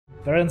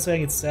Baron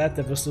saying it's sad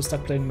that we're still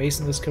stuck playing Mace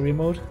in this career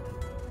mode.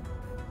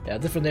 Yeah, a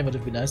different name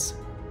would be nice.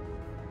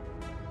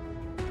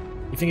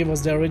 You think it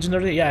was there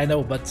originally? Yeah, I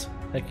know, but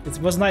like it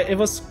was nice. It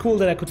was cool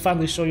that I could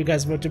finally show you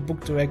guys what the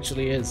book 2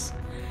 actually is.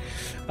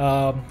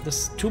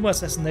 There's 2 more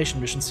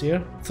assassination missions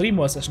here, 3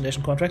 more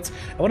assassination contracts.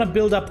 I want to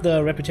build up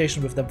the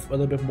reputation with them a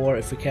little bit more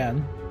if we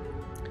can.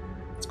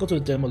 Let's go to the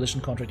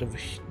demolition contract over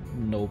here.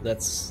 No,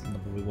 that's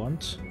not what we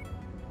want.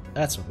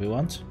 That's what we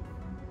want.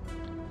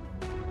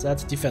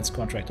 That's a defense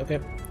contract. Okay,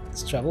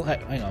 let's travel.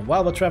 Hang on.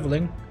 While we're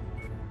traveling,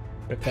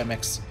 repair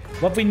mechs.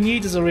 What we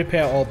need is a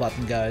repair all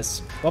button,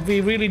 guys. What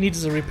we really need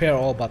is a repair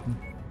all button.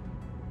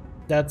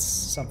 That's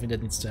something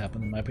that needs to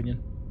happen, in my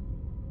opinion.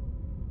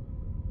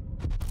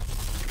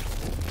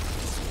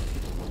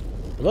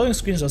 The loading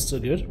screens are still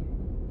good.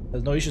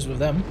 There's no issues with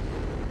them.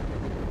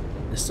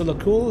 They still look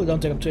cool. They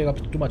don't take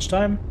up too much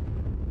time.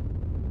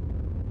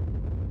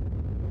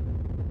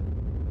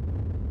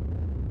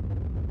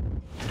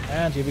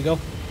 And here we go.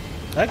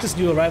 I like this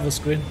new arrival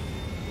screen.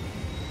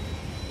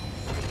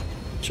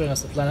 Showing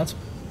us the planet.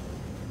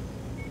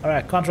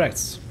 Alright,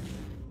 contracts.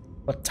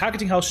 But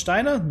targeting House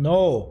Steiner?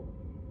 No.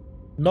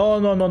 No.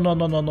 No.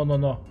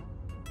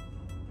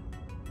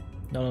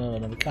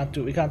 We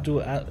can't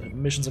do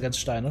missions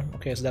against Steiner.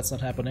 Okay, so that's not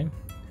happening.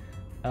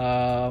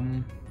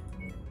 Well,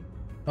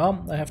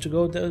 I have to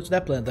go to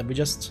that planet then. We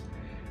just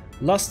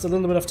lost a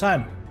little bit of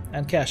time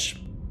and cash.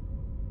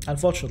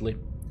 Unfortunately.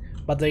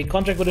 But the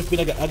contract would have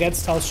been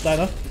against House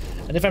Steiner.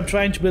 And if I'm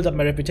trying to build up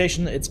my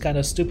reputation, it's kind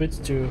of stupid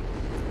to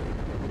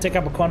take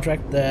up a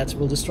contract that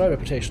will destroy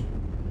reputation.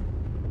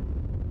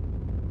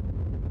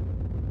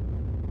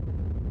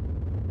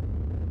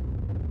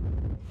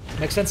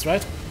 Makes sense,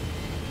 right?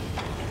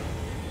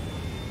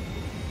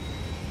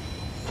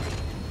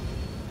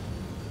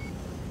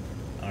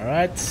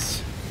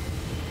 Alright.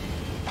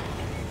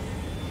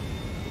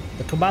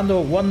 The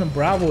Commando 1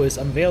 Bravo is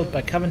unveiled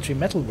by Coventry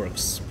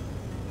Metalworks.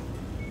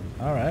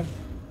 Alright.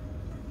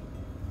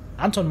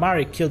 Anton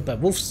Mari killed by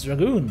Wolf's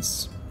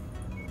Dragoons.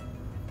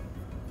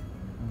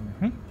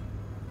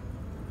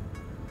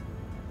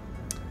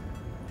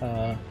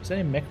 Is there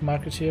any mech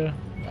market here?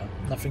 No,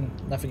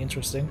 nothing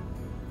interesting.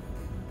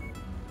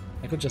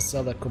 I could just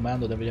sell that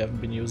commando that we haven't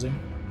been using.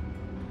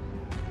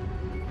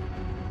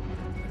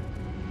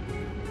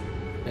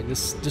 Like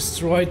this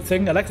destroyed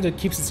thing. I like that it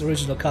keeps its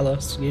original color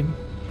scheme.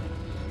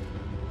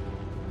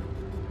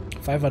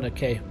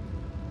 500k.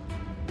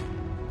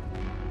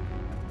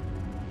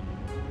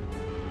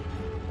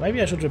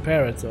 Maybe I should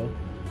repair it though.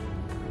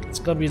 It's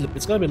gonna be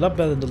a lot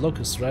better than the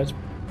Locust, right?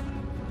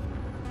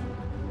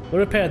 We'll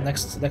repair it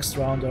next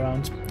round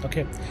around.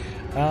 Okay.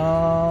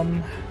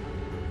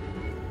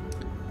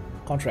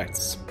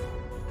 Contracts.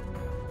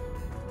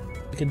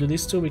 We can do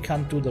these 2, we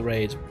can't do the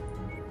raid.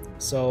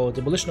 So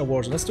demolition or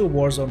warzone. Let's do a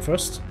warzone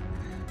first.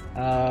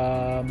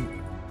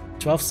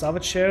 12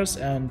 salvage shares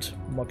and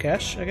more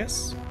cash, I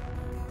guess.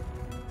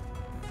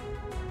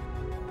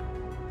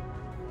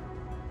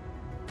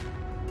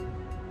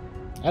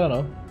 I don't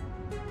know.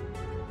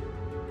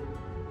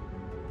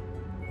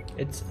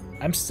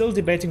 I'm still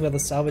debating whether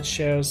salvage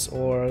shares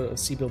or a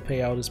C-bill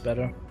payout is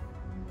better.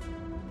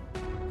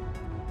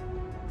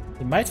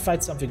 We might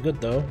find something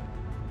good though.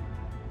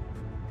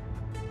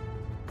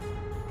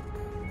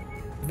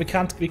 We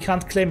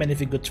can't claim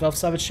anything good. 12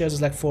 salvage shares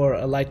is like for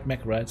a light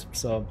mech, right?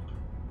 So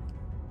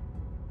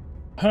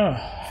go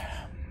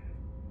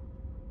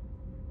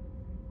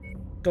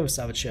with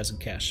salvage shares and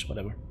cash,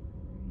 whatever.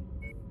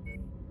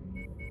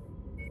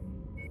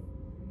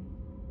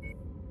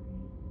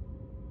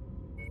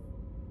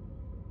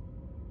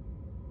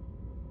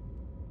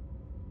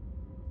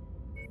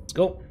 Let's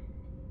go.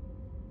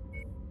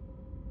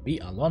 We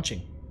are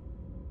launching.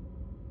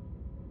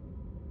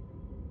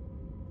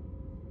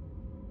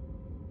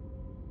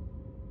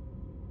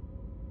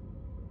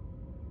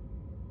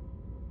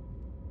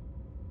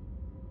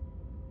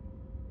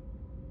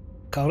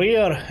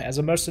 Career as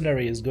a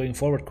mercenary is going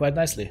forward quite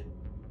nicely.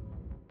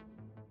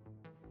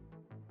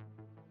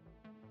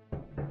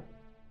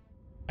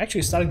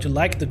 Actually starting to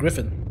like the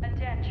Griffin.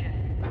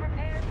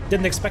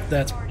 Didn't expect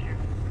that.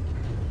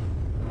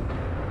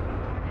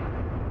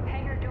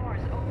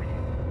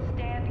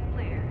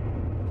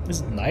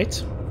 Is it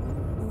night?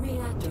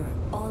 Reactor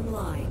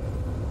online.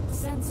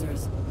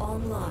 Sensors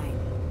online.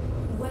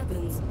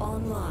 Weapons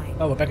online.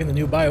 Oh, we're back in the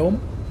new biome.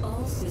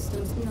 All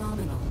systems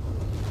nominal.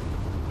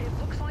 It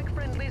looks like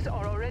friendlies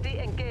are already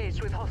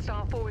engaged with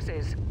hostile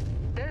forces.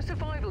 Their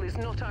survival is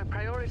not our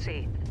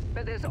priority,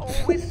 but there's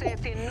always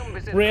safety in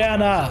numbers.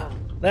 Rihanna,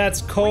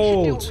 that's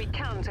cold. We should do what we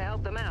can to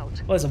help them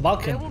out. Oh, it's a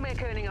Vulcan. It will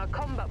make earning our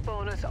combat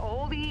bonus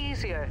all the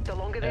easier the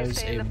longer they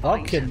stay in the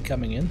fight. There's a Vulcan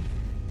coming in.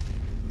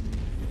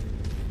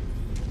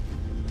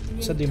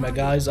 Sending my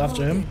guys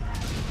after him.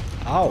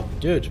 Ow,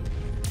 dude.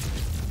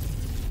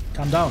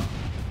 Calm down.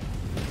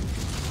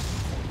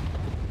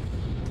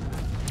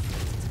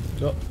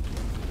 So,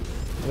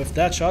 with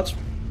that shot.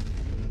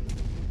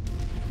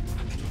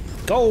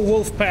 Go,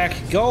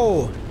 Wolfpack,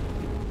 go!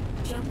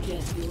 Jump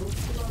jet fuel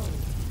flow.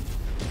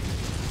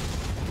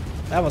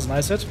 That was a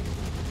nice hit.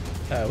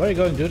 Where are you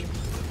going, dude?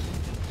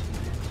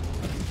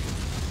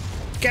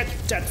 Get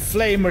that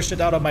flamer shit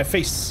out of my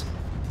face!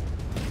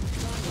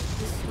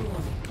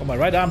 Oh, my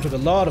right arm took a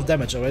lot of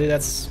damage already.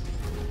 That's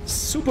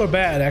super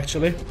bad,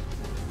 actually.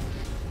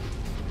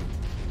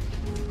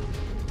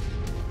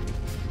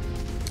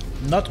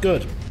 Not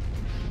good.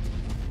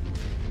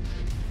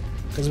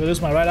 Because if I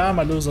lose my right arm,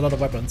 I lose a lot of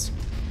weapons.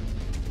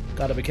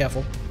 Gotta be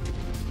careful.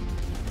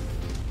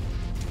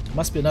 There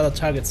must be another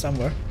target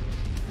somewhere.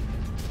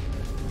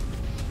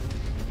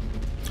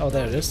 Oh,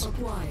 there it is.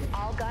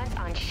 All guns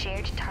on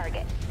shared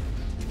target.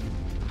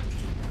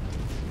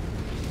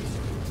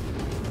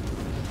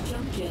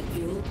 Jump jet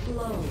fuel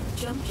low.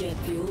 Jump jet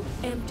fuel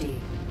empty.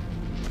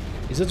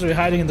 He's literally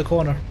hiding in the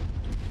corner.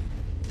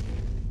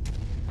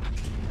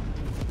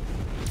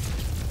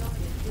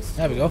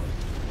 There we go.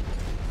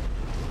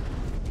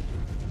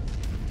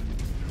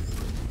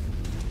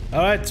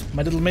 Alright,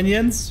 my little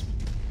minions.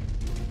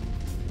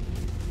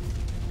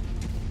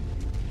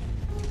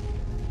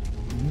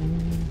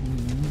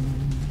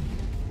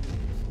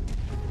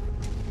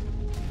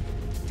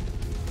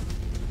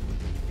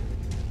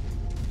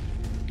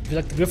 If you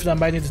like the Griffin, I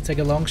might need to take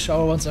a long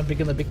shower once I'm back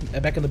in the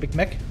Big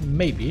Mac.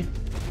 Maybe.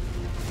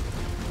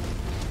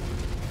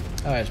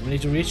 Alright, we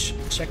need to reach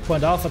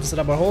checkpoint Alpha to set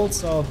up our hold,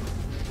 so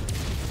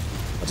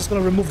I'm just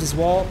gonna remove this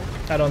wall.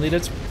 I don't need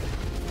it.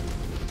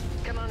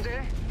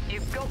 Commander,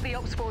 you've got the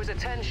Ops Force's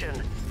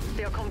attention.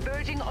 They are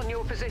converging on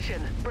your position.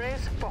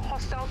 Brace for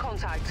hostile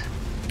contact.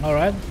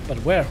 Alright, but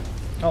where?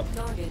 Oh,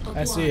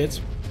 I see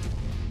it.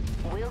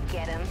 We'll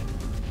get him.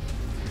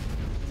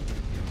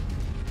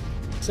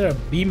 Is there a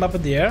beam up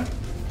in the air?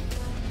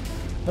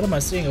 What am I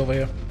seeing over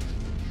here?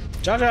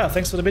 Jar Jar,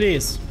 thanks for the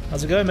biddies.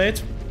 How's it going,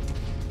 mate?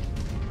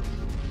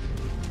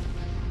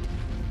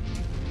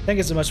 Thank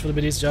you so much for the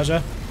biddies, Jar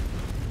Jar.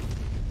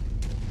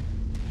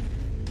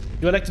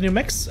 Do I like the new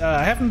mechs?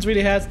 I haven't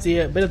really had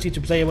the ability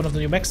to play one of the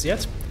new mechs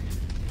yet.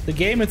 The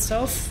game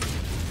itself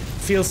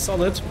feels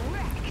solid.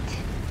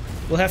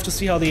 We'll have to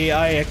see how the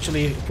AI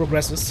actually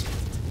progresses.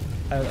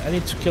 I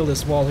need to kill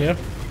this wall here.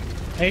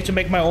 I need to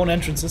make my own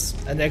entrances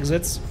and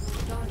exits.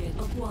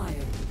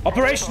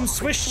 Operation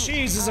Swiss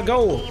Cheese is a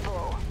goal!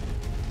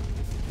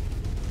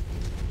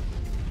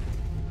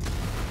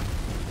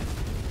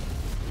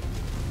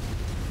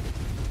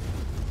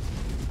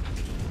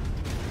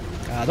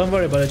 Don't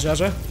worry about it, Jar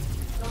Jar.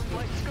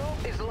 My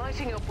scope is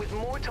lighting up with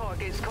more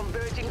targets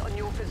converging on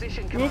your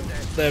position, Commander.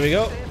 There we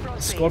go.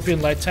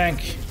 Scorpion light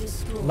tank.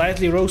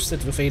 Lightly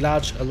roasted with a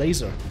large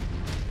laser.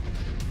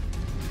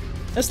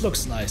 This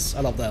looks nice.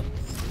 I love that.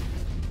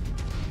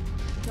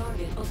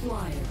 Target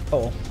acquired.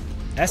 Oh.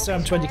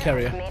 SRM-20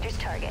 carrier. Commander's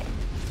target.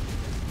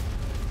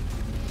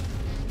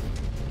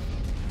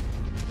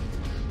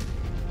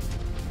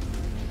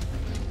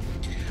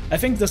 I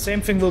think the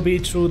same thing will be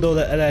true though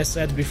that I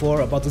said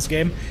before about this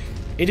game.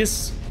 It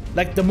is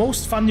like the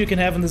most fun you can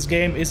have in this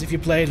game is if you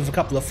play it with a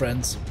couple of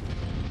friends.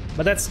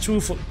 But that's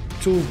true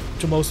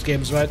to most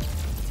games, right?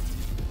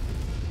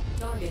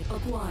 Target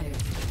acquired.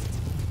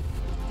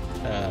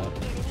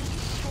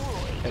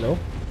 Hello.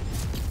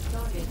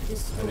 Target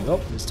destroyed. There we go.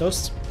 This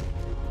toast.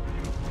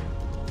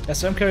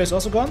 SRM carrier is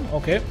also gone?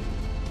 Okay.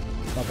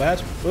 Not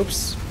bad.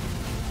 Oops.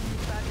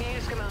 Bad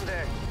news,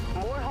 Commander.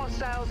 More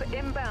hostiles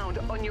inbound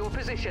on your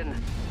position.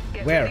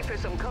 Get Where? ready for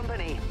some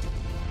company.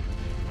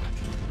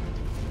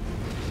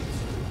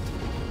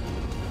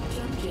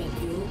 Jump jet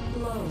fuel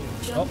low.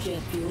 Jump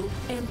jet fuel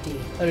empty.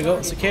 There we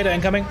go. Cicada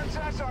incoming.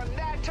 Contact on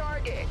that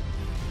target.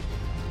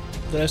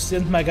 There's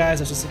still my guys.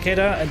 There's a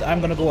Cicada, and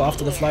I'm gonna go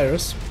after the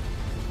flyers.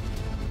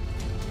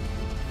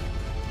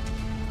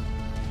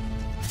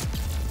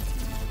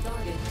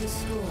 Target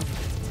destroyed.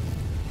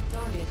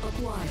 Target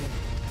acquired.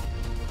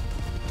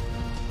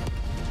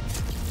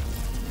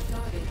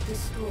 Target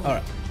destroyed.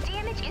 Alright.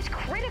 Damage is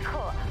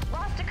critical.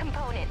 Lost a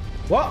component.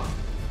 What?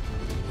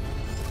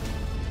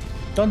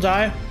 Don't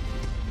die.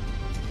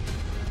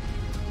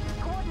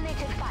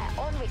 Coordinated fire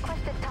on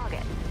requested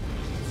target.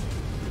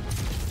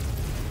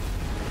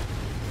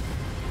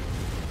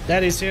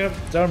 Daddy's here.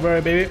 Don't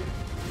worry, baby.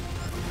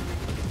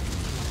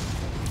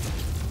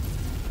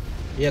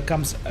 Here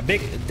comes a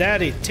big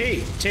daddy.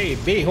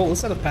 TTB. Oh,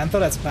 is that a panther?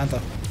 That's a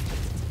panther.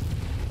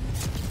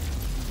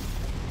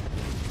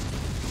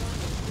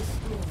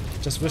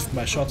 Just whiffed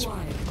my shot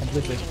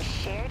completely.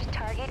 Shared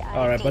target ID.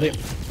 Alright, buddy.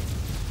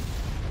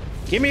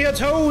 Give me your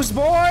toes,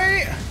 boy! More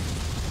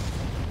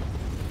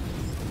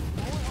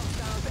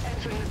hostiles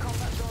entering the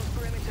combat zone's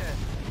perimeter.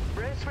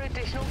 Brace for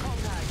additional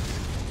contacts.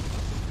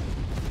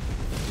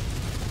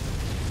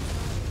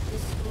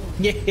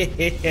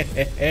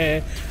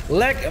 Yeah.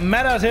 Leg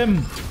mad at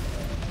him.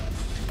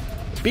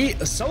 Be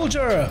a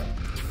soldier.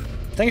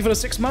 Thank you for the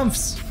 6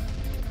 months.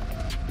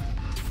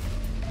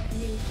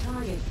 New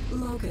target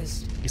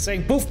locust. He's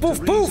saying poof, poof,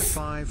 Teresa poof.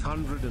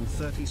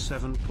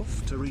 537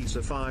 poof.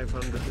 Teresa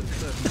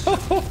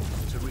 537.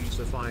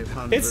 Teresa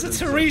 500. It's the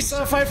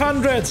Teresa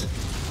 500.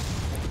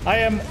 I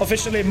am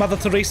officially Mother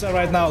Teresa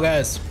right now,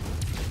 guys.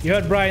 You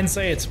heard Brian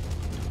say it.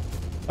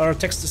 Or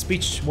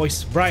text-to-speech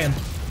voice. Brian.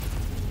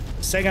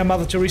 Saying I'm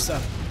Mother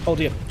Teresa. Oh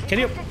dear. Can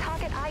you... Requested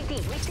target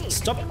Repeat.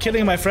 Stop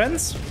killing my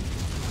friends.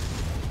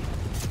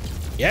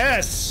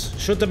 Yes!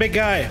 Shoot the big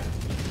guy.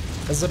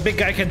 Because the big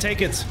guy can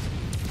take it.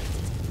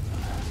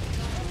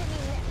 Enemy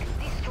mech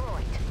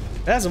destroyed.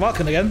 There's a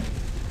Vulcan again.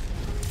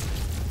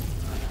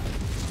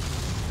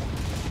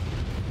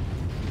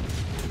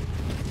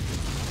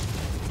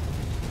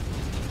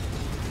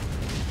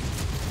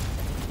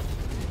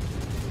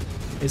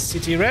 Is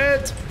CT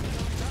red?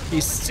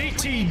 Is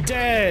CT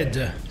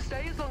dead?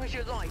 Stay as long as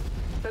you like,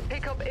 but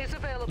pickup is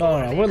available. No,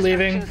 at no, the we're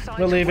leaving. extraction site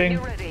We're when leaving.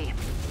 you're ready.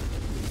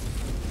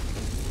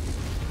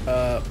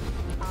 On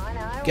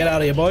our Get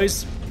out of here,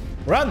 boys.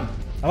 Run!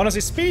 I want to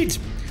see speed.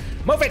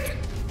 Move it!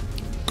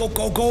 Go,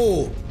 go,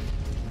 go!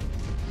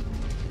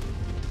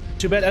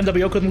 Too bad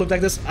MWO couldn't look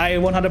like this. I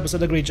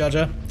 100% agree,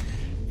 Jaja.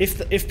 If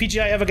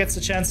PGI ever gets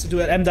the chance to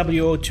do an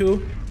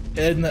MWO2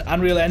 in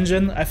Unreal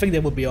Engine, I think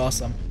that would be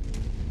awesome.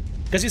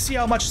 Because you see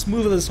how much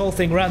smoother this whole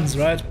thing runs,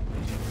 right?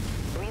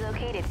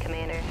 relocated,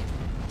 Commander.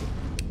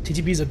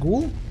 TTB's a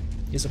ghoul?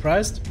 You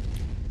surprised?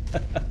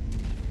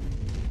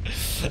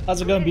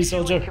 How's it going, B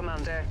Soldier?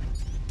 Commander,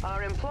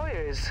 our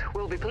employers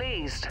will be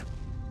pleased.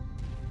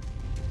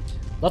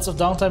 Lots of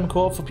downtime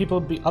co-op for people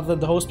other than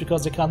the host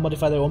because they can't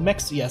modify their own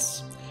mechs?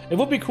 Yes. It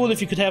would be cool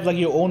if you could have like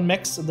your own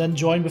mechs and then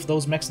join with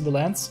those mechs in the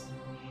lands.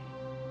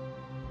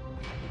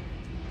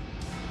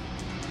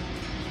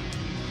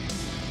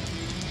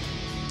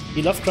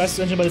 We love Crysis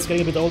Engine, but it's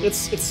getting a bit old.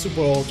 It's super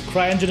old.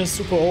 CryEngine is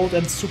super old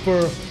and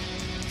super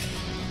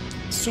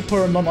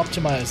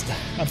non-optimized,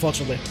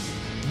 unfortunately.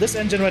 This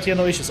engine right here,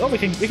 no issues. Oh, we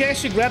can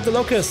actually grab the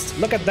Locust.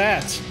 Look at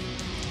that.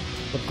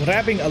 We're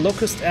grabbing a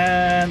Locust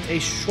and a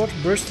short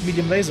burst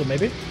medium laser,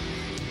 maybe.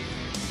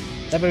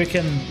 That way we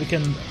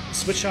can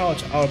switch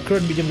out our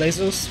current medium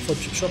lasers for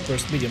short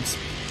burst mediums.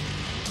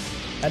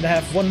 And I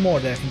have one more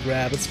that I can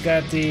grab. Let's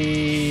grab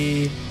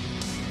the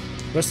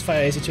Burst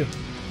Fire AC2.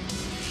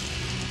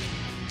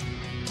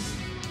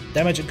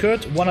 Damage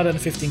incurred,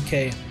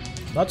 115k.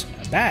 Not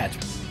bad.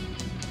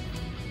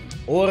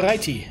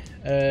 Alrighty.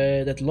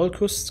 That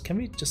Locust, can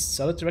we just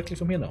sell it directly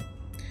from here? No.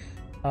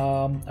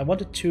 I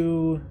wanted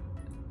to...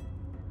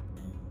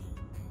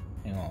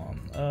 Hang on.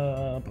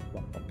 I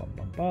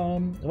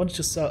wanted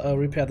to sell,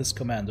 repair this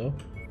Commando.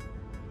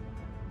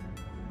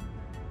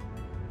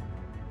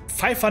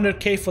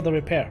 500k for the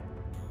repair.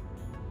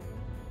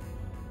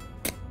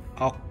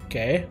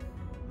 Okay.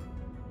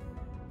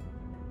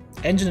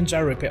 Engine and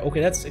gyro repair. Okay,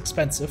 that's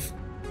expensive.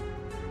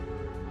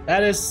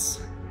 That is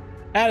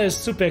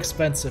super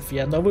expensive.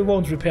 Yeah, no, we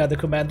won't repair the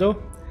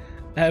Commando.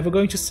 We're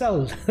going to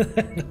sell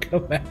the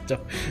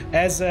Commando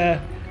as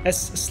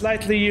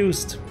slightly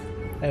used.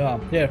 Hang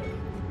on, here.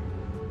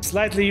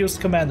 Slightly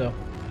used Commando.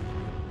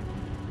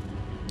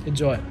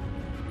 Enjoy.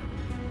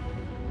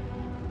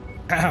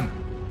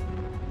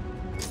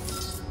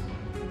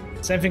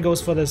 Same thing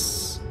goes for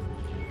this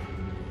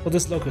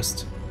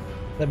Locust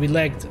that we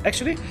legged.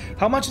 Actually,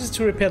 how much is it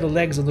to repair the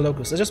legs on the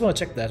Locust? I just want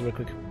to check that real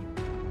quick.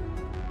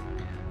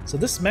 So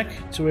this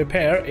mech to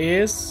repair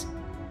is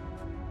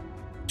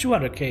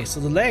 200k. So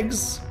the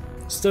legs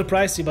still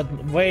pricey, but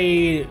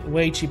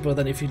way cheaper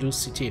than if you do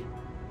CT.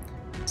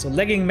 So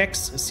legging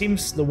mechs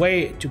seems the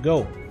way to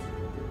go.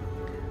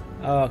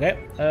 Okay,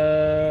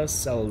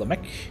 sell the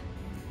mech.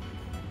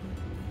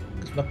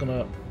 I'm not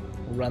gonna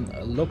run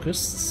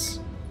Locusts.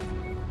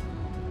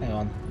 Hang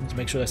on, need to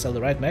make sure I sell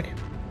the right mech.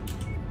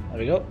 There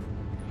we go.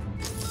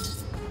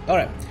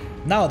 Alright,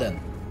 now then.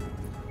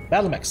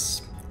 Battle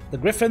mechs. The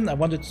Griffin, I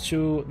wanted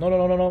to...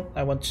 No.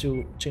 I want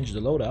to change the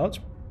loadout.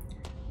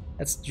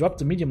 Let's drop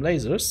the medium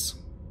lasers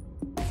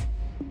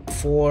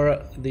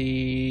for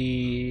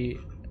the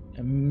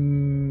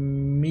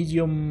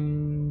medium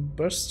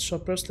burst,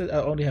 short burst laser.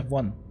 I only have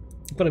one.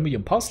 I've got a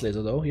medium pulse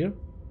laser though here.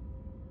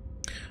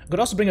 I could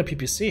also bring a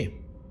PPC. You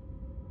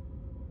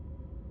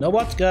know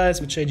what, guys?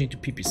 We're changing to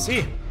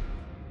PPC.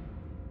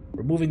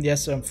 Removing the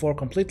SRM4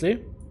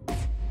 completely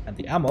and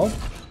the ammo.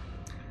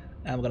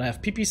 And we're gonna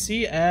have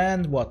PPC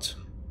and what?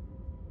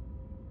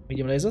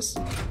 Medium lasers.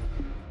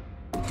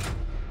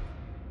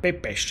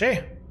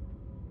 PPC.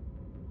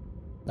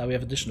 Now we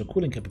have additional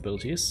cooling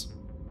capabilities.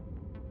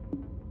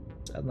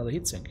 Let's add another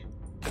heatsink.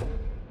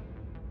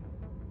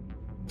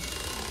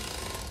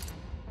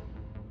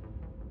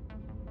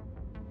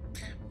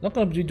 Not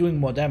gonna be doing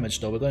more damage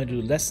though, we're gonna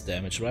do less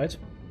damage, right?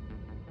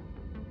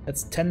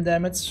 That's 10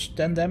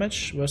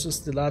 damage versus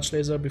the large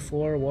laser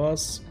before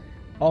was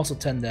also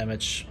 10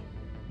 damage.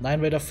 9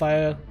 rate of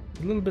fire,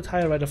 a little bit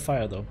higher rate of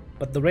fire though,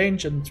 but the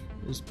range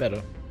is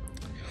better.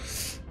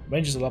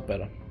 Range is a lot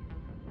better.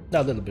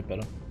 Not a little bit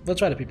better. We'll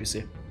try the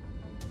PPC.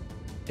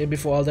 And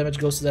before all damage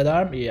goes to that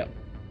arm? Yeah.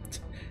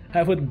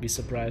 I wouldn't be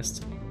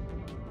surprised.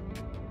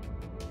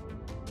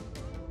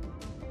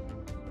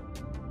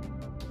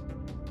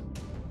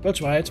 We'll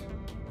try it.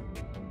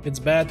 If it's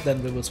bad,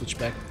 then we will switch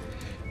back.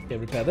 Okay,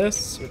 repair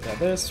this,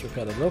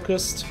 repair the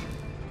Locust.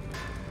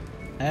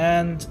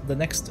 And the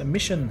next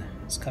mission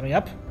is coming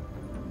up.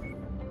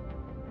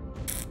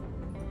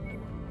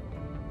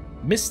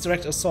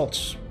 Misdirect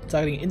assault,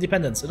 targeting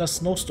Independence in a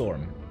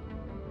snowstorm.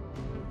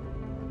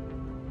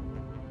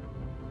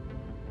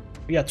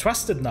 We are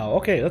trusted now.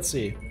 Okay, let's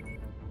see.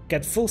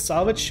 Get full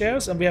salvage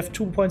shares, and we have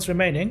 2 points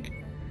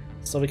remaining.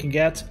 So we can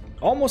get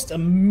almost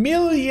 1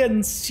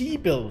 million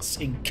C-bills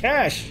in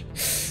cash.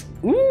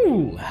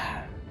 Ooh.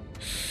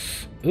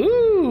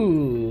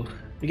 Ooh.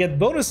 We get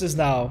bonuses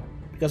now,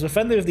 because we're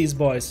friendly with these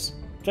boys.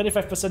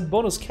 25%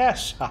 bonus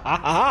cash. Ha ha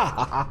ha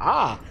ha ha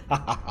ha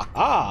ha ha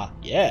ha.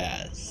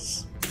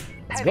 Yes.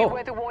 Let's Heavy go.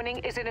 weather warning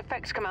is in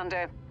effect,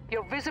 Commander.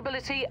 Your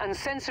visibility and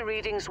sensor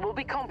readings will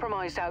be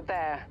compromised out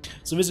there.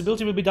 So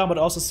visibility will be down, but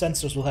also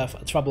sensors will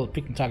have trouble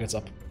picking targets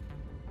up.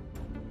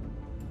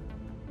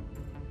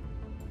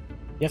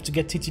 You have to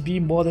get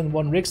TTB more than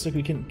 1 rig so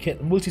we can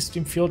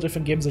multi-stream 4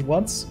 different games at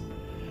once.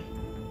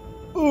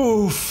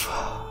 Oof.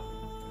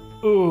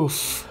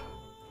 Oof.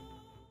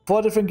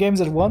 4 different games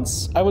at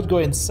once? I would go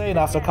insane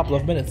after a couple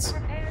of minutes.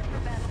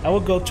 I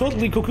would go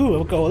totally cuckoo. I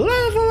would go la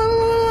la la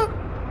la.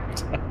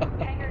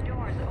 Hangar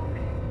doors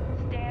open.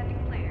 Stand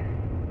clear.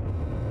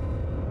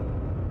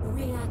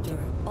 Reactor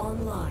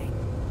online.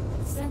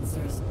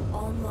 Sensors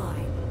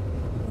online.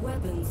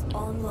 Weapons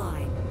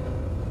online.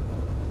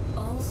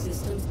 All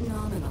systems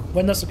nominal.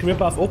 When does the career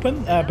path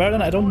open?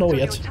 Baron, I don't know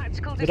yet.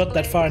 We're not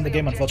that far in the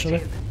game,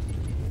 unfortunately.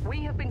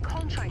 We have been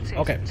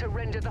contracted to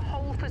render the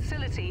whole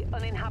facility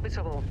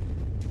uninhabitable.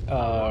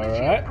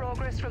 Alright.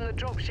 Progress from the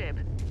dropship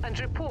and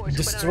report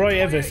Destroy when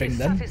our everything,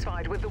 employer is then.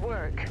 satisfied with the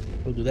work.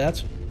 We'll do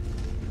that.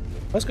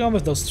 What's going on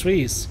with those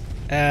trees?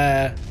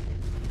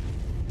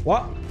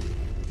 What?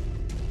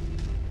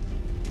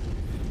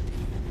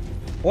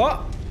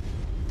 What?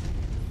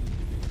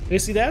 Do you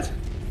see that?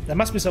 There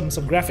must be some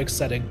graphics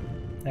setting.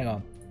 Hang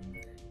on.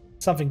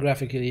 Something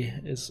graphically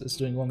is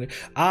doing wrong.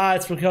 Ah,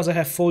 it's because I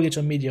have foliage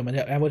on medium, and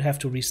I would have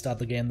to restart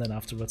the game then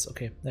afterwards.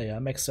 Okay, yeah,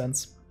 makes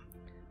sense.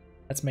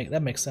 That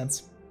makes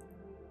sense.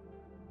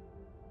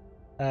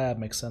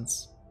 Makes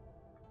sense.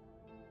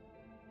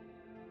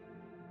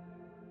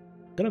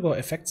 Gonna go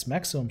effects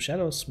maximum,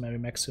 shadows maybe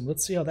maximum.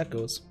 Let's see how that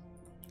goes.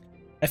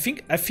 I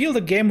feel the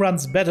game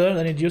runs better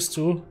than it used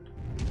to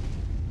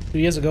 2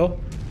 years ago.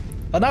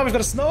 Oh, now we've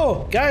got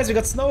snow! Guys, we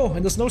got snow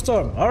in the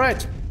snowstorm.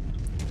 Alright.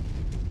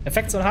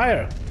 Effects on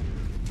higher.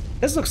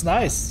 This looks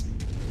nice.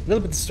 A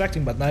little bit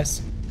distracting, but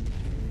nice.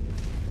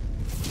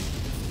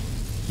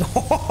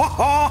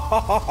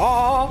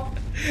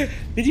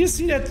 Did you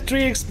see that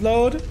tree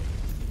explode?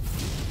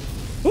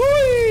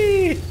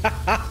 Whee!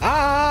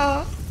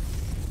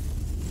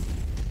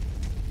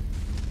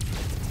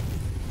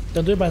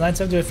 Don't do it by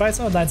 970. It's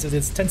not 970,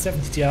 it's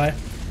 1070 Ti.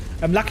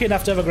 I'm lucky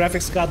enough to have a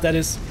graphics card that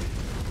is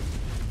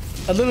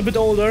a little bit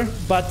older,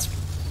 but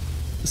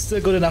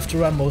still good enough to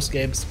run most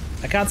games.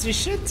 I can't see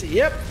shit.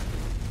 Yep.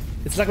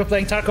 It's like we're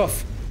playing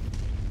Tarkov.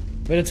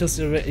 Wait until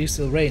you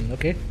still rain,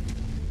 okay?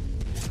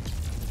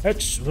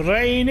 It's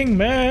raining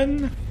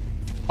men.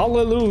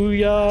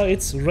 Hallelujah,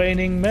 it's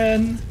raining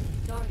men.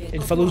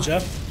 In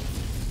Fallujah.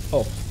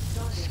 Oh.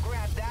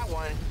 Scrap that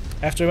one.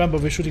 I have to remember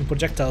we're shooting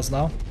projectiles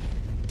now.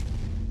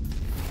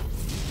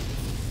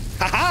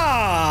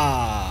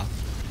 Haha!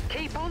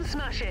 Keep on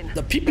smashing.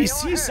 The They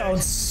PPC are hurt,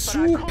 sounds but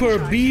our super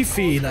contract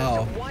beefy calls us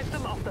now. to wipe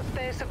them off the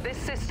face of this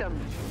system.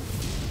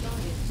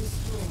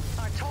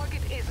 Our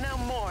target is now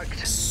marked.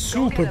 Go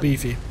Super get 'em.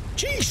 beefy.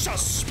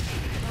 Jesus!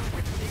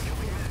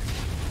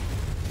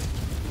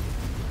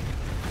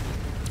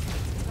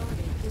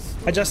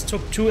 I just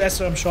took 2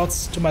 SRM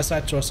shots to my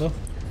side torso.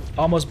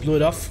 Almost blew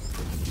it off.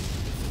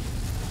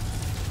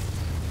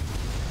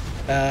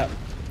 I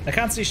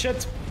can't see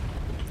shit.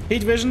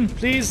 Heat vision,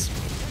 please.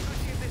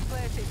 This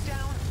place is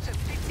down to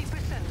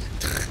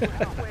 50%. We're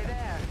halfway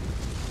there.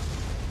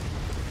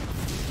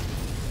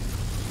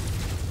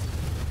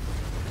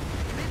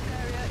 This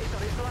area is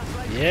on its last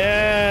leg.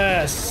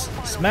 Yes! One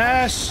final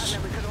Smash!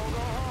 and then we can all go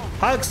home.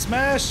 Hulk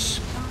smash!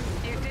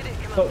 You did it,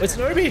 Oh, it's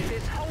Commander. an Irby!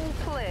 This whole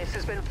place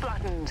has been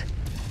flattened.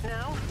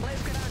 Now,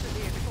 let's get out of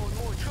here before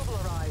more trouble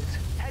arrives.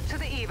 Head to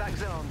the evac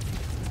zone.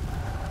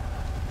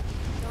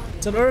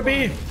 It's an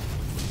Irby!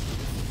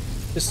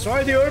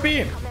 Destroy the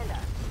Irby!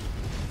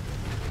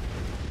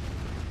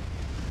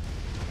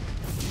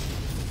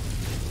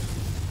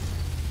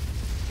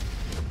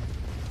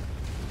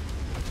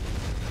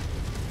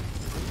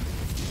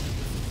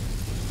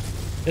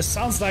 It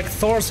sounds like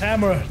Thor's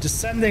hammer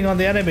descending on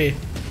the enemy.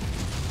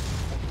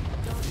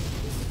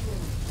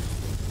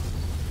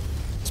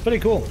 It's pretty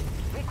cool.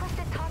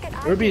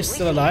 Irby is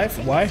still alive.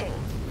 Why?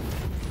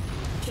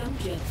 Jump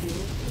jet fuel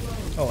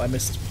low. Oh, I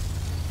missed.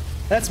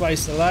 That's why he's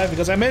still alive,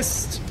 because I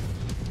missed.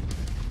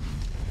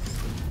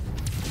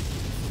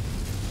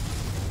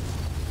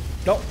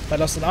 Nope, I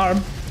lost an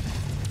arm.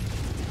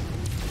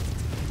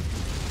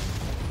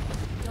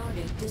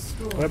 Target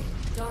destroyed. Yep.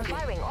 Target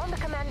Firing on the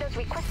commander's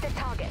requested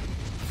target.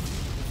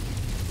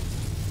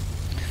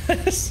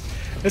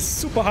 It's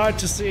super hard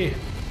to see.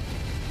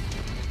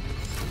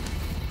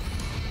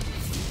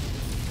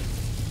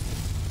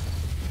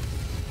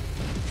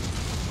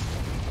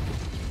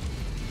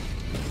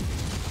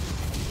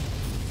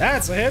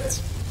 That's a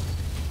hit.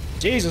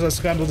 Jesus, I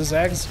scrambled his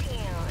eggs.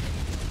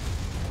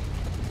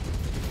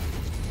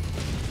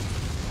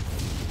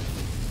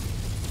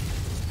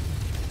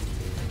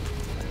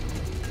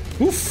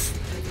 Oof!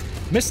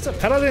 Mr.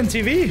 Paladin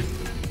TV!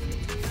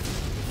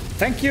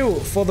 Thank you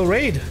for the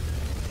raid.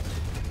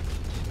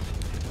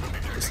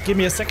 Just give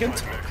me a second.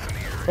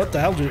 What the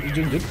hell are you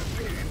doing, dude?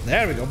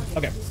 There we go.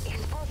 Okay.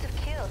 Explosive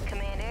kill,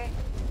 Commander.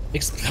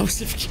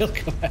 Explosive kill,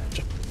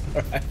 Commander.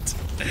 Alright.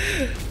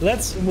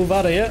 Let's move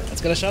out of here. Let's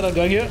get a shot out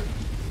going here.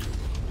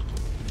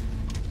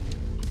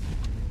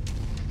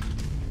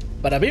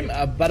 Bada bim,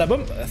 bada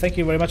boom. Thank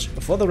you very much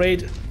for the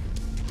raid.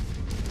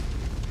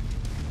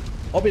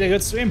 Hope you had a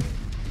good stream.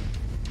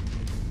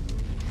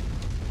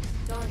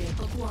 Target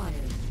acquired.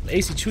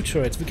 AC2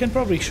 turrets. We can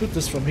probably shoot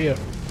this from here.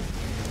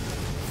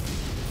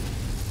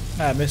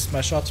 I missed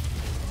my shot.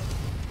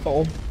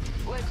 Uh-oh.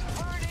 Let's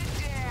burn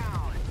it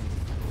down.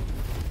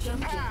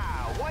 Jump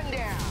jet. One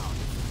down.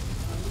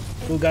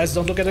 Cool guys,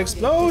 don't look at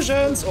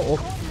explosions! Uh-oh.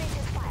 Coordinated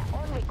fire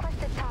on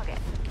requested target.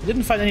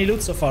 Didn't find any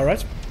loot so far,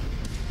 right?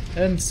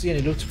 Didn't see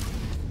any loot.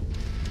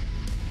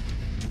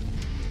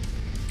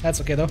 That's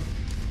okay though.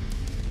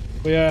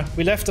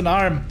 We left an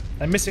arm.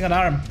 I'm missing an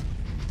arm.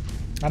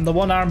 I'm the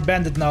one-armed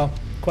bandit now,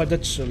 quite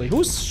literally.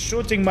 Who's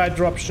shooting my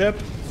dropship?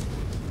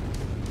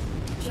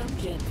 Jump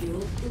jet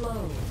fuel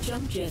low.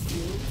 Jump jet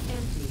fuel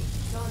empty.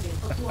 Target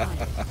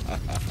acquired.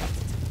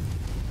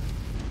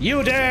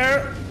 You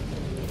dare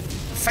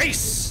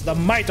face the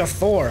might of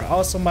Thor.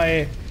 Also,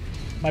 my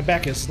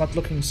back is not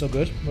looking so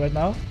good right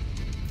now.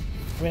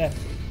 I mean, I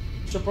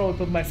should probably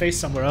put my face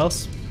somewhere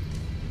else.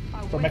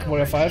 For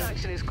Mechwarrior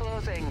 5. Is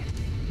closing.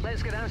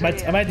 Let's get out of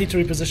here. I might need to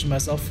reposition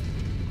myself.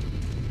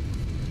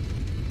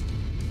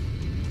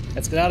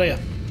 Let's get out of here.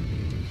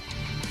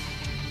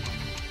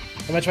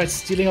 Have I tried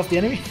stealing off the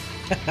enemy?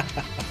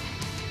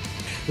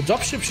 The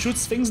dropship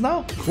shoots things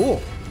now?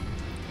 Cool.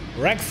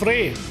 Rank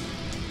 3.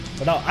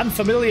 But now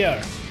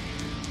unfamiliar.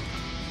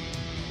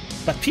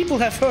 But people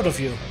have heard of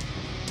you.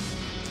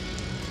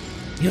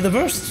 You're the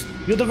worst.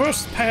 You're the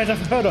worst pirate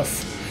I've heard of.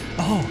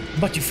 Oh,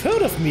 but you've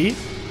heard of me?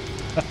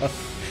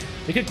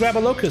 We could grab a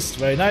locust.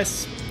 Very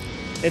nice.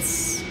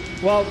 It's...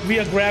 well, we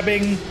are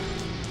grabbing...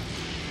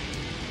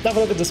 Have a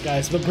look at this,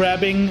 guys. We're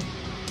grabbing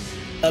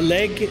a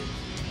leg,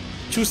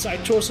 2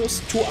 side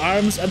torsos, 2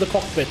 arms, and the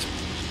cockpit.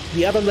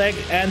 The other leg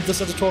and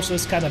this other torso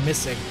is kind of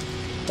missing.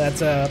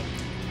 That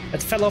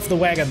fell off the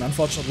wagon,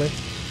 unfortunately.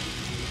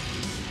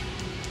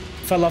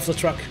 Fell off the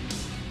truck.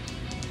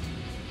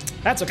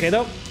 That's okay,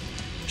 though.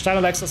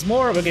 Steiner likes us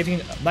more. We're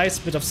getting a nice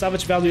bit of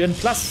salvage value in,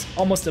 plus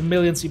almost 1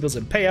 million C-bills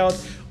in payout.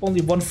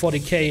 Only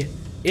 140k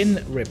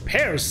in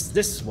repairs.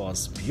 This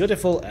was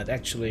beautiful and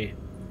actually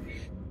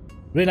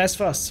really nice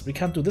for us. We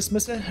can't do this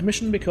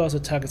mission because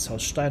it targets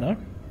House Steiner,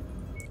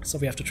 so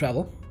we have to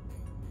travel.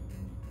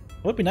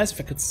 It would be nice if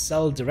I could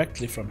sell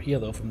directly from here,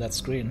 though, from that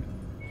screen.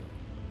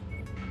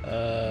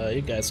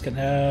 You guys can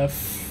have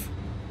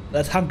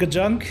that hunk of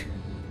junk.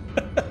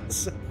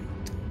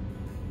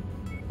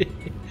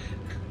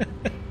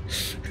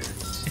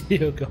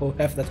 You go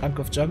have that hunk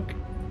of junk.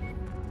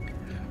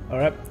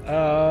 Alright,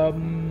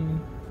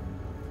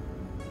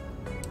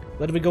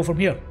 where do we go from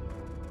here?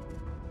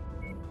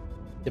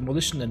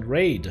 Demolition and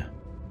raid.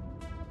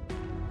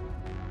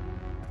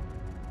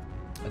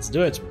 Let's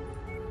do it.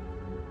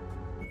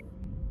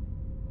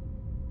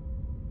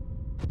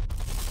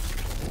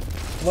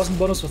 It wasn't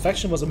bonus for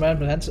faction, was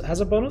environment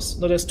hazard bonus?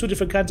 No, there's 2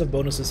 different kinds of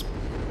bonuses.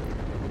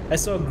 I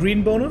saw a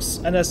green bonus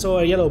and I saw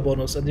a yellow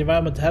bonus, and the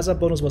environment hazard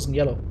bonus was in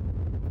yellow.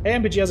 Hey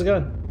MBG, how's it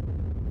going?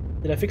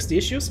 Did I fix the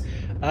issues?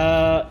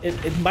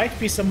 It might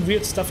be some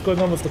weird stuff going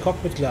on with the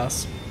cockpit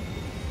glass.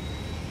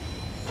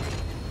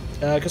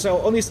 Because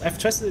I've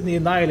tested it in the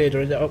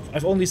Annihilator, and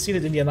I've only seen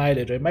it in the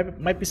Annihilator. It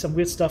might be some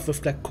weird stuff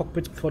with like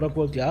cockpit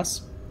quote-unquote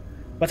glass.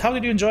 But how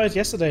did you enjoy it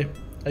yesterday?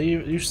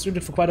 You streamed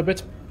it for quite a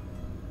bit.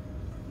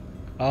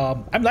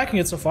 I'm liking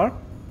it so far.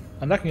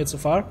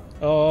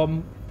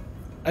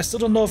 I still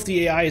don't know if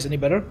the AI is any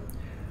better.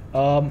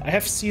 I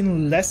have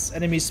seen less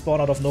enemies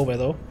spawn out of nowhere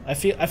though. I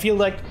feel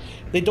like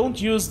they don't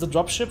use the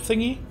dropship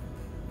thingy,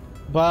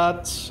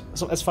 but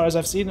so as far as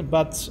I've seen,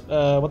 but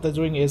what they're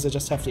doing is they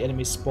just have the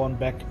enemies spawn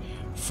back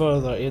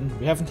further in.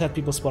 We haven't had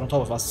people spawn on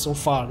top of us so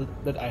far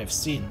that I have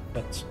seen,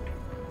 but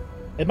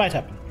it might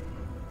happen.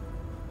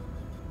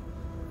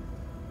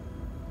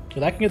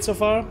 You liking it so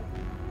far?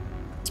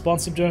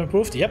 Spawns seem to have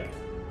improved. Yep,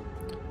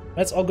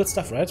 that's all good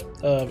stuff, right?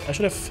 I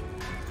should have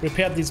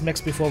repaired these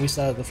mechs before we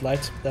started the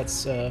flight.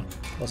 That's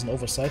was an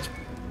oversight.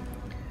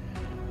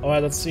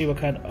 Alright, let's see what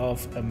kind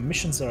of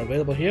missions are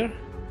available here.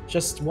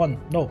 Just one.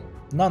 No,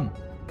 none.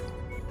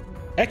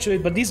 Actually,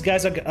 but these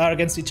guys are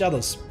against each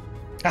other's.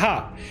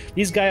 Haha!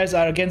 These guys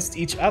are against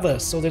each other,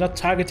 so they're not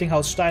targeting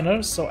House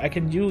Steiner, so I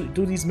can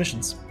do these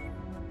missions.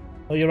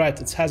 Oh, you're right,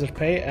 it's hazard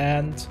pay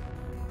and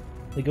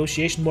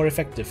negotiation more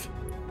effective.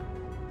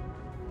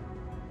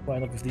 Why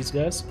not with these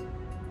guys?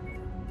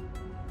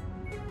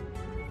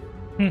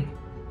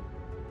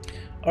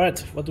 Alright,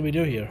 what do we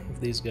do here with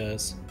these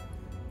guys?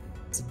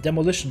 It's a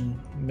demolition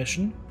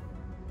mission.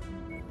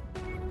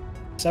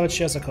 Salvage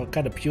shares are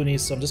kind of puny,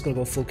 so I'm just gonna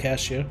go full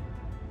cash here.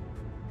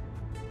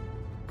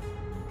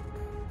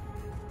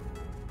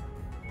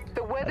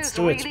 The weather's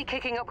really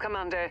kicking up,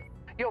 Commander.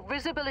 Your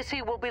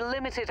visibility will be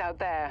limited out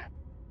there.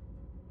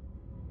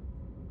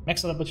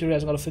 Max out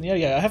materializing out of thin air.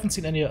 Yeah, I haven't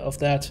seen any of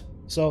that.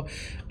 So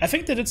I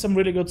think they did some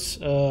really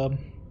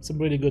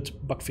good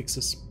bug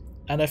fixes.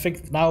 And I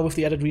think now with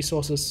the added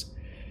resources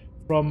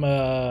from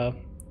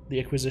the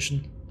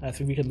acquisition, I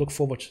think we can look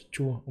forward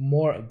to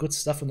more good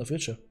stuff in the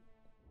future.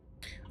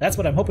 That's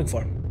what I'm hoping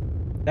for.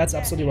 That's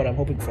absolutely what I'm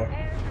hoping for.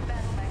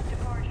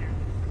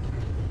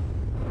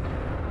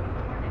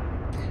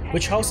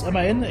 Which house am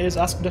I in? Is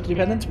asking Dr.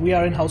 Dependent. We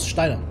are in Haus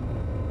Steiner.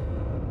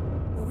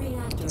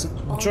 Reactor It's a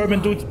online.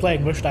 German dude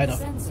playing with Steiner.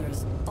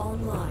 Sensors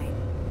online.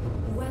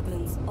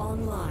 Weapons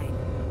online.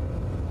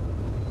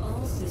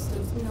 All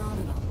systems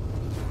nominal.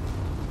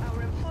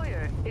 Our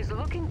employer is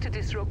looking to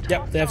disrupt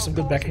Yep, they have some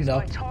good backing now.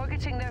 by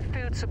targeting their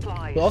food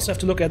supplies. We also have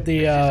to look at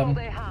the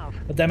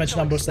damage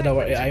numbers that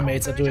our AI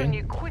mates are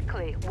doing.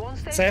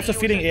 So I have the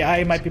feeling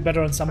AI might be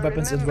better on some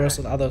weapons and worse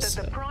on others.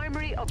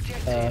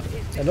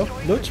 Hello?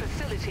 Loot?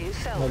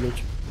 No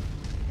loot.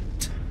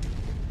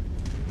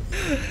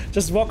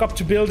 Just walk up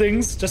to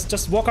buildings,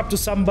 just walk up to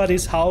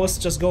somebody's house,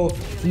 just go,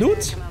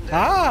 loot?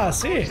 Ah,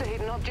 see.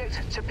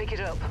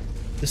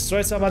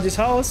 Destroy somebody's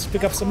house,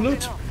 pick up some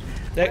loot.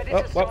 There,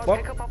 what?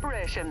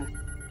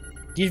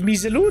 Give me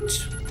the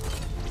loot.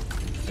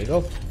 There you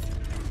go.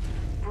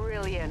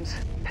 Brilliant.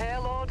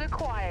 Payload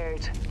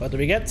acquired. What do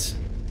we get?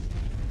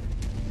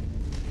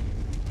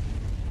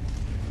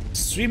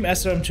 Stream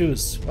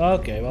SRM2s.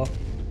 Okay, well.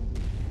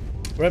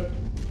 Rip.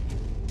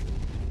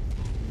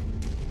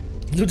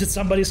 Looted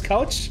somebody's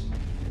couch?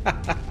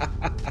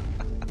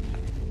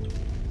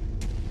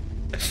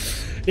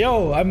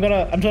 Yo, I'm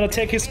gonna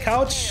take his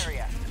couch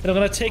and I'm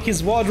gonna take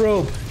his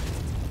wardrobe.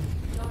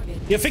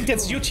 You think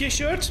that's your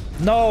t-shirt?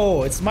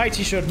 No, it's my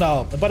t-shirt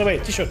now. And by the way,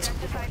 t-shirt.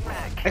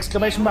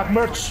 Exclamation mark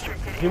merch.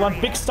 We want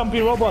big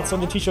stumpy robots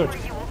on the t-shirt.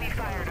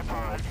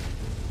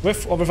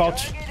 With or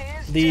without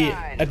the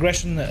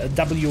aggression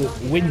W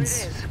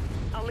wins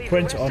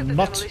print or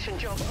not.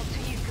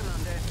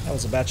 That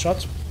was a bad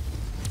shot.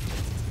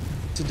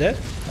 Is it dead?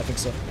 I think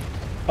so.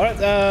 Alright,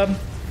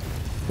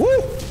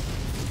 woo!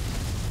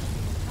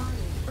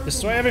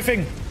 Destroy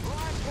everything.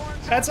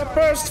 That's a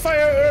burst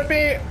fire,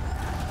 Irby!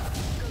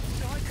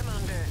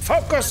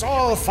 Focus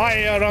all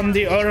fire on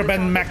the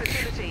urban mech.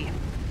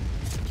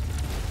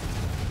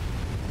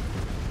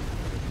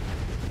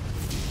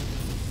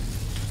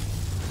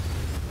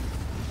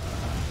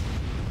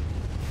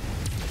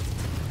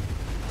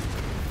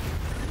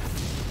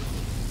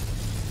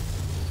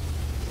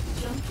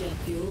 Jump jet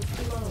fuel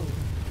low.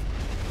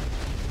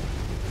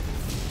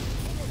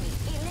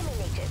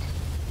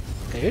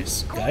 Okay,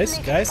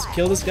 guys,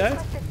 kill this guy.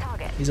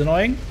 He's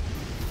annoying.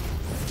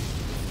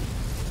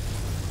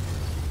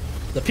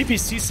 The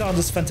PPC sound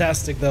is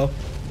fantastic, though.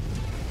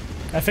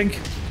 I think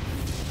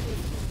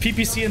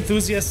PPC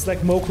enthusiasts like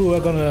Moku are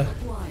gonna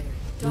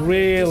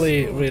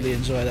really, really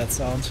enjoy that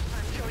sound.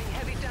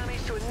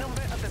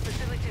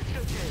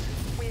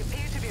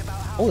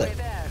 Oh, that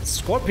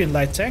Scorpion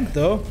light tank,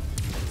 though.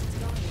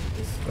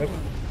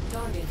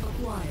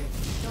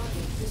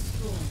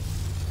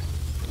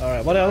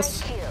 Alright, what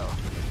else?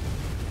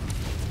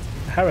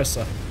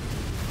 Harasser.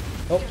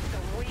 Oh.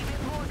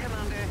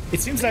 It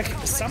seems like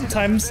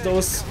sometimes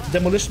those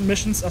demolition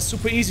missions are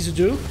super easy to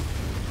do.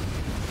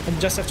 And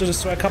you just have to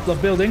destroy a couple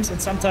of buildings,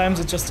 and sometimes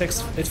it just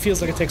takes, it feels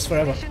like it takes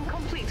forever.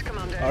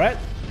 Alright.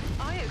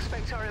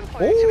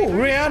 Oh,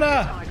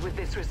 Rihanna!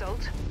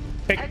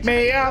 Pick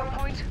me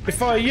up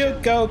before you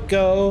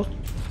go.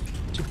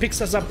 She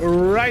picks us up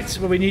right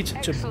where we need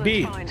to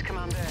be.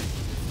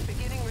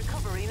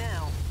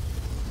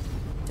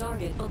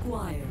 Target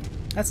acquired.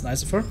 That's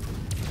nice of her.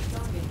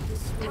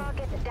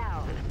 Target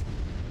down.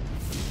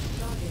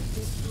 Target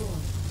destroyed.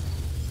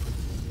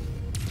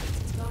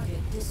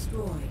 Target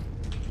destroyed.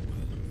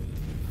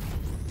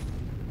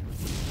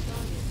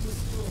 Target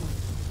destroyed.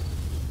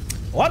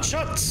 One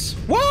shot!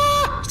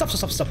 Whoa!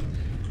 Stop.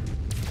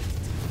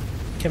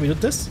 Can we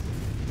loot this?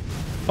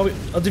 Oh,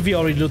 did we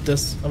already loot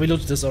this? Oh, we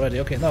looted this already.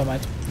 Okay, never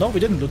mind. No, we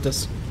didn't loot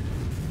this.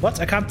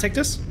 What? I can't take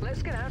this?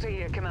 Let's get out of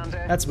here,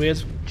 Commander. That's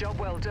weird. Job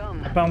well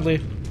done.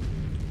 Apparently.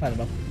 I don't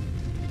know.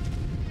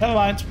 Never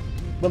mind.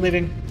 We're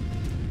leaving.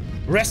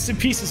 Rest in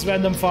pieces,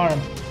 random farm.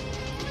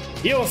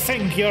 You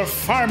think you're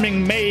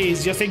farming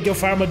maize. You think you're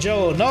Farmer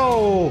Joe.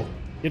 No!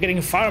 You're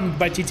getting farmed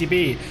by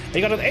TTB.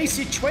 You got an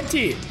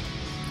AC-20.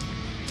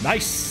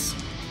 Nice.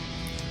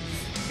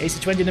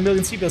 AC-20 and a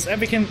million seagulls. And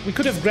we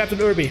could have grabbed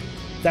an Irby.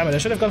 Damn it, I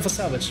should have gone for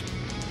salvage.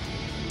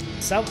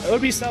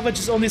 Irby salvage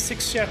is only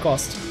 6 share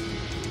cost.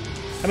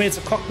 I mean, it's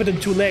a cockpit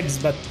and 2 legs,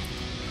 but...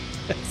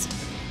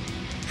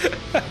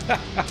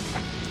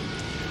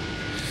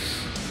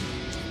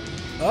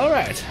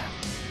 Alright.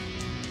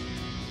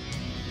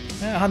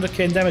 Yeah, 100k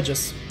in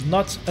damages.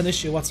 Not an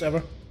issue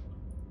whatsoever.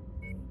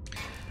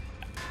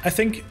 I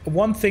think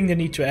one thing they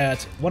need to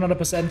add,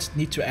 100%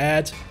 need to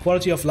add,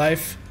 quality of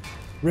life,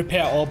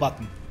 repair all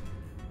button.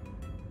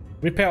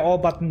 Repair all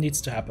button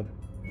needs to happen.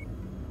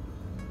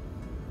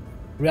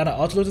 Rihanna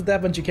outlooted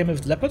that when she came in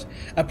with Leopard?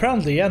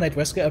 Apparently, yeah,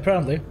 Nightwesker,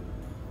 apparently.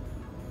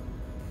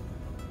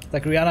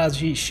 Like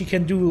Rihanna, she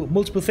can do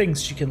multiple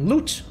things. She can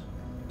loot.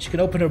 She can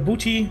open her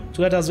booty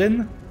to let us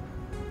in.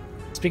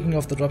 Speaking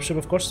of the dropship,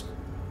 of course.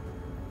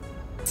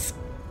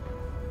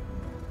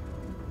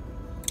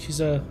 She's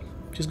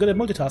good at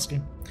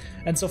multitasking.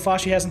 And so far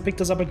she hasn't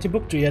picked us up in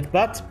Timbuktu yet,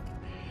 but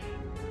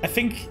I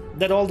think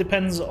that all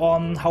depends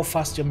on how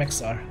fast your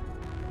mechs are.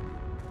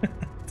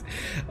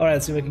 Alright,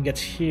 let's see if we can get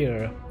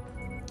here.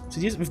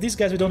 So with these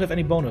guys we don't have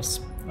any bonus.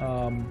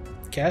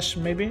 Cash,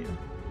 maybe?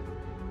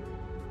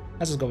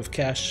 Let's just go with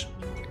cash.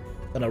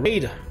 On a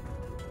raid.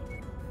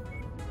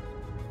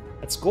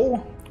 Let's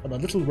go on a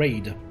little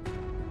raid.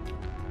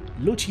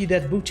 Looty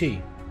that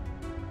booty.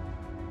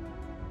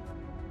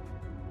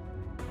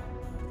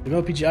 The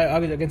remote PGI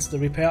argued against the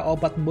repair all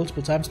button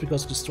multiple times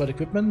because of destroyed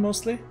equipment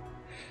mostly.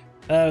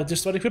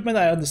 Destroyed equipment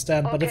I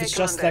understand, but if it's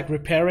just like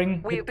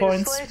repairing hit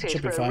points, it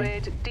should be fine.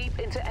 Raid deep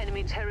into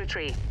enemy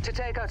territory to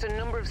take out a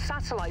number of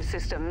satellite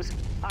systems.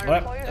 Our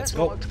Alright, employer let's has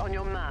go. marked on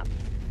your map.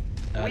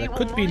 There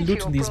could be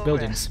loot in these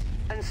buildings.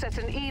 And set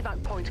an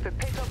evac point for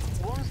pickup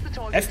once the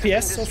target FPS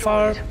has been so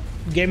far,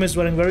 destroyed. game is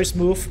running very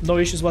smooth, no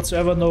issues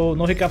whatsoever,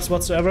 no hiccups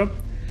whatsoever.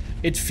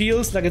 It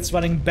feels like it's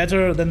running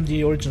better than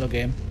the original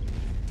game.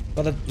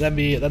 Than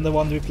the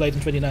one we played in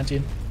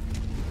 2019.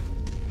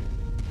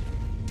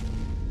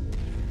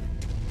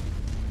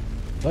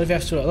 What if you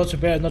have to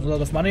repair not a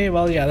lot of money?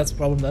 Well, yeah, that's a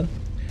problem then.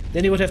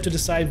 Then you would have to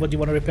decide what you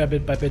want to repair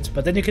bit by bit.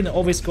 But then you can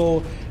always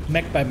go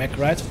mech by mech,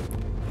 right?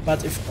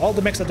 But if all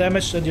the mechs are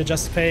damaged and you're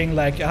just paying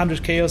like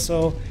 100k or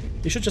so,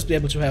 you should just be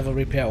able to have a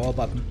repair all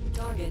button.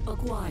 Target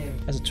acquired.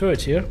 There's a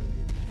turret here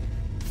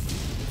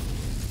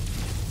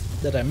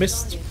that I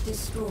missed. Target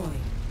destroyed.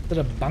 Is that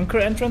a bunker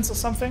entrance or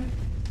something?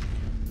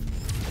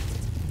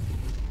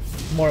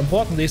 More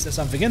importantly, is there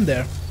something in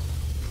there?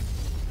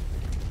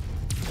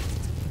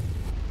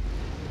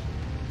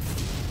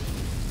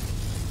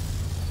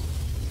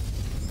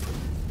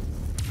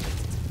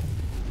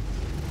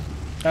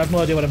 I have no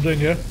idea what I'm doing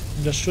here.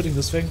 I'm just shooting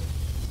this thing.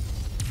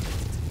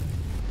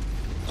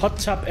 Hot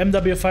Tub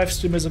MW5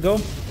 stream is a go.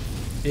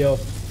 Yo.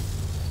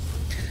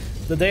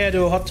 The day I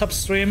do a Hot Tub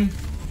stream,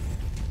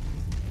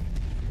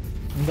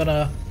 I'm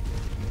gonna...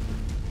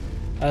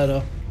 I don't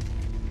know.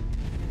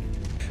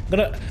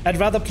 I'd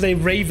rather play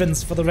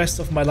Ravens for the rest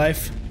of my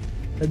life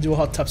than do a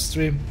Hot Tub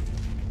stream.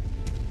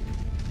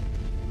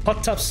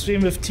 Hot Tub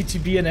stream with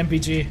TTB and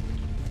MPG.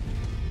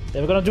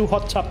 Yeah, we're gonna do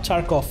Hot Tub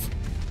Tarkov.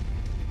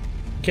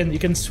 You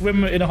can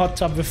swim in a hot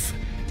tub with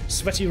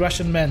sweaty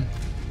Russian men.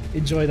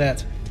 Enjoy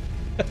that.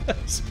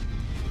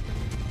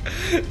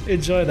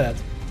 Enjoy that.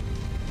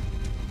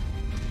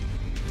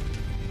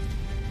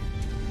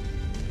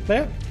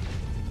 There.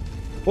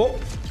 Oh.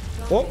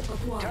 Oh.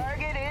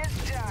 Target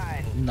is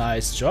done.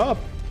 Nice job.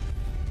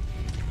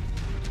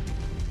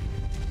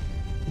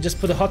 Just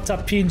put a hot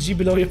tub PNG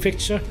below your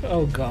picture.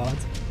 Oh god.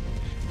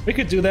 We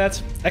could do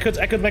that. I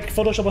could make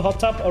Photoshop a hot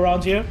tub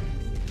around here.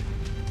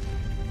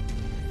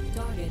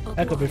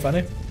 That could be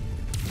funny.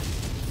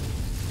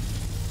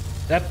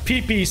 That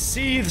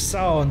PPC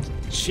sound.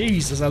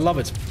 Jesus, I love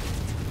it.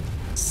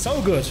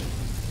 So good.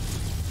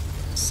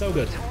 So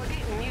good. Target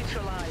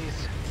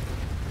neutralized.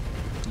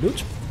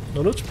 Loot?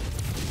 No loot?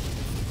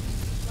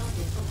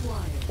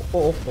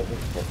 Oh.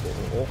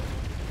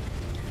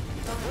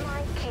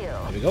 My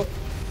kill. There we go.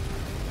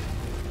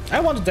 I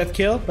wanted that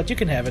kill, but you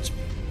can have it.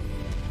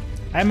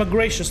 I'm a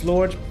gracious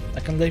lord. I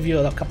can leave you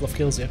a couple of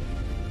kills here.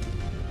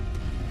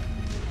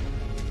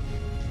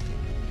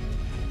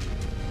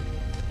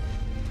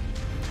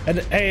 And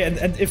hey,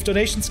 and if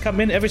donations come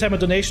in, every time a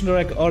donation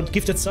or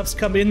gifted subs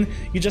come in,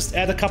 you just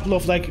add a couple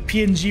of like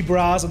PNG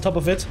bras on top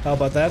of it. How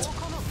about that? We'll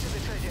come up to the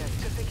treasure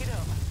to pick it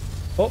up.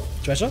 Oh,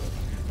 treasure.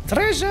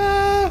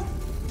 Treasure!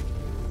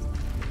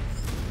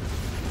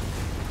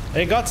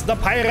 I got the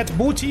pirate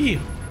booty.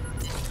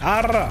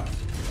 Arr!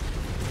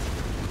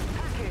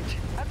 Package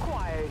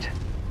acquired.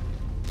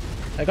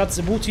 I got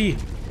the booty.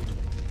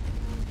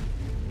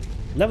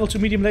 Level 2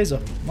 medium laser.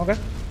 Okay.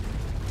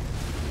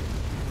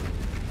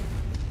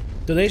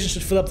 Donation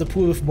should fill up the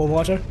pool with more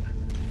water.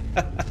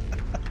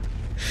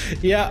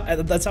 Yeah,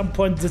 at some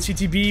point the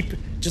TTB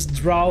just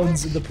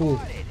drowns in the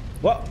pool.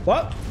 What?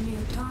 What?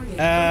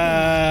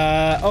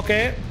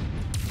 Okay.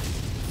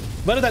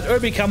 Where did that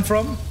Irby come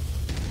from?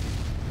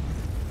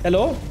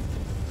 Hello?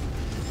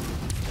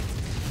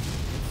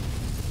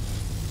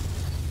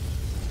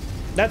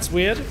 That's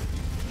weird.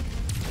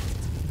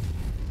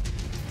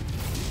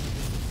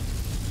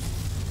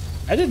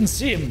 I didn't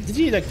see him. Did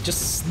he like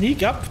just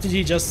sneak up? Did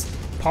he just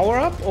power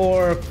up,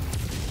 or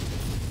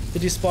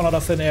did he spawn out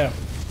of thin air?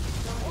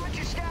 Watch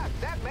your step.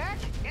 That mech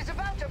is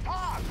about to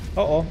pop.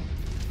 Uh-oh.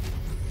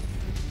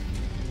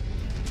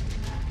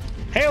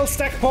 Hail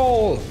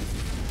Stackpole!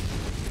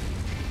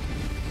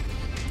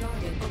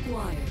 Target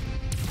acquired.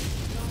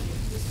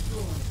 Target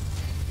destroyed.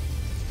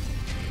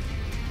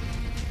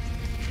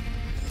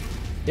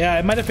 Yeah,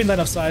 it might have been line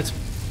of sight.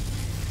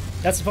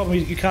 That's the problem,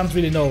 you can't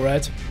really know,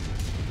 right?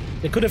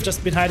 They could have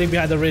just been hiding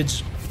behind the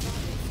ridge.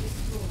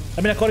 I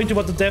mean, according to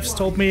what the devs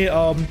told me,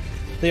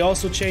 they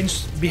also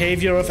changed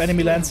behavior of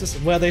enemy lances,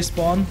 where they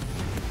spawn,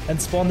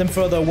 and spawn them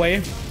further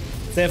away.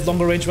 If they have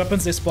longer range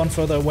weapons, they spawn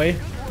further away.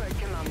 Good work,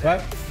 Commander.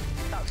 Right?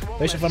 That's one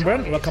Bishop less Van Bern,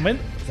 target. welcome in.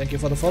 Thank you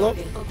for the follow.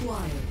 Target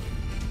acquired.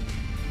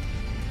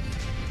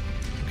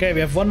 Okay, we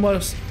have one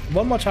more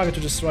target to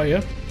destroy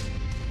here.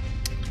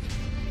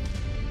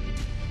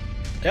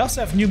 They also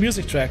have new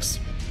music tracks.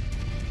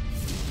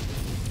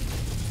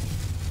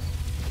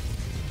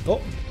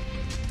 Oh,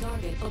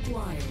 Target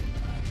acquired.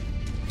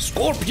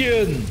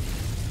 Scorpion!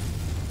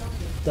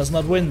 Does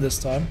not win this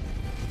time.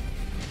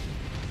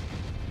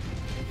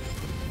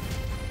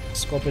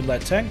 Scorpion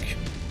light tank.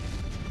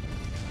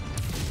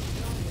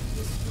 Target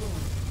destroyed.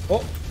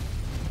 Oh,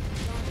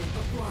 Target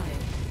acquired.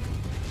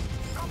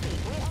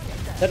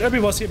 that Irby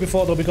was here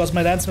before though, because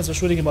my landsmiths were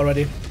shooting him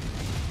already.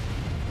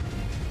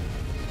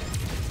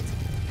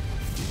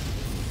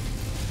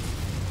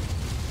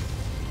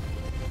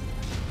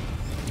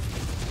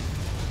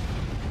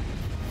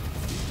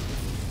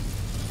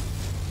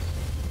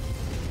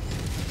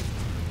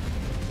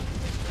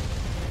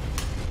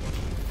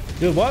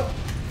 Dude, what?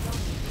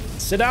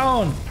 Sit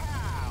down!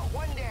 Ah,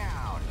 one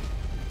down.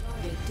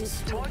 Target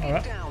destroyed. Target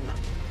Alright. down.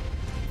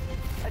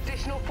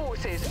 Additional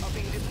forces are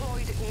being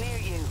deployed near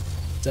you.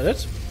 Is that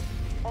it?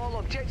 All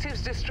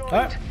objectives destroyed.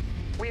 Alright.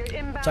 We are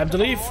inbound Time to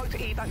on leave. marked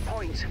evac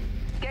point.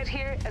 Get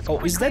here as Oh,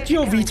 is quickly that as you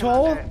your can,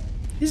 VTOL? Commander.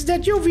 Is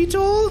that your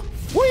VTOL?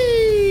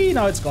 Whee!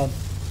 Now it's gone.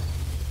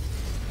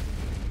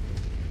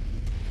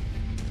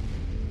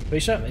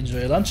 Risha, enjoy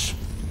your lunch.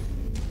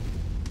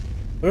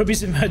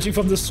 Irby's emerging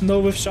from the snow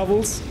with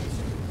shovels.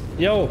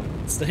 Yo,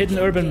 it's the hidden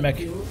urban mech.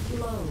 Fuel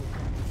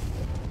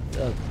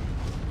low.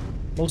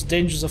 Most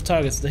dangerous of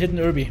targets, the hidden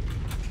Irby.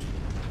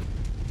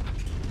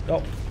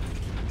 Oh.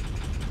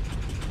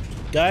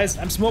 Guys,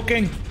 I'm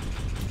smoking!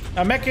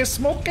 Our mech is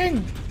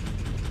smoking!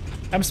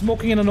 I'm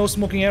smoking in a no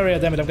smoking area,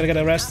 damn it, I'm gonna get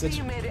Happy arrested.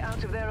 you made it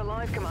out of there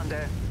alive,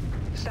 Commander.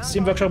 Stand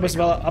Steam by Workshop for as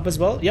well, up as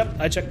well? Yep,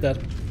 I checked that.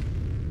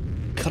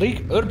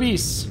 Krieg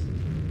Irbis!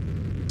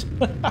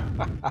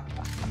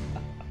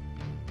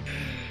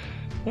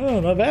 Oh,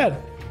 not bad.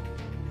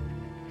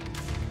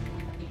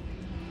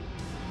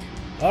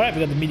 Alright, we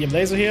got the medium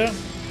laser here.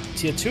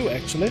 Tier 2,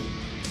 actually.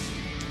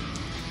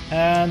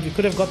 And we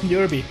could have gotten the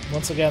Irby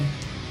once again.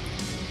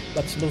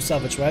 But no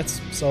salvage, right?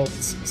 So,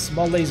 it's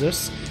small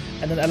lasers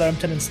and an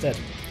LRM-10 instead.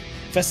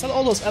 If I sell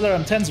all those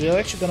LRM-10s, we're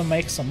actually gonna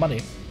make some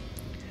money.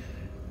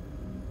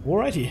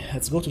 Alrighty,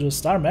 let's go to the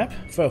star map.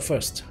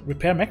 First,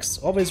 repair mechs.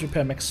 Always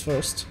repair mechs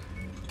first.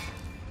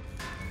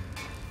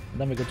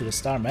 And then we go to the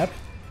star map.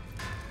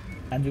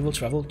 And we will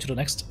travel to the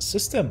next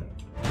system.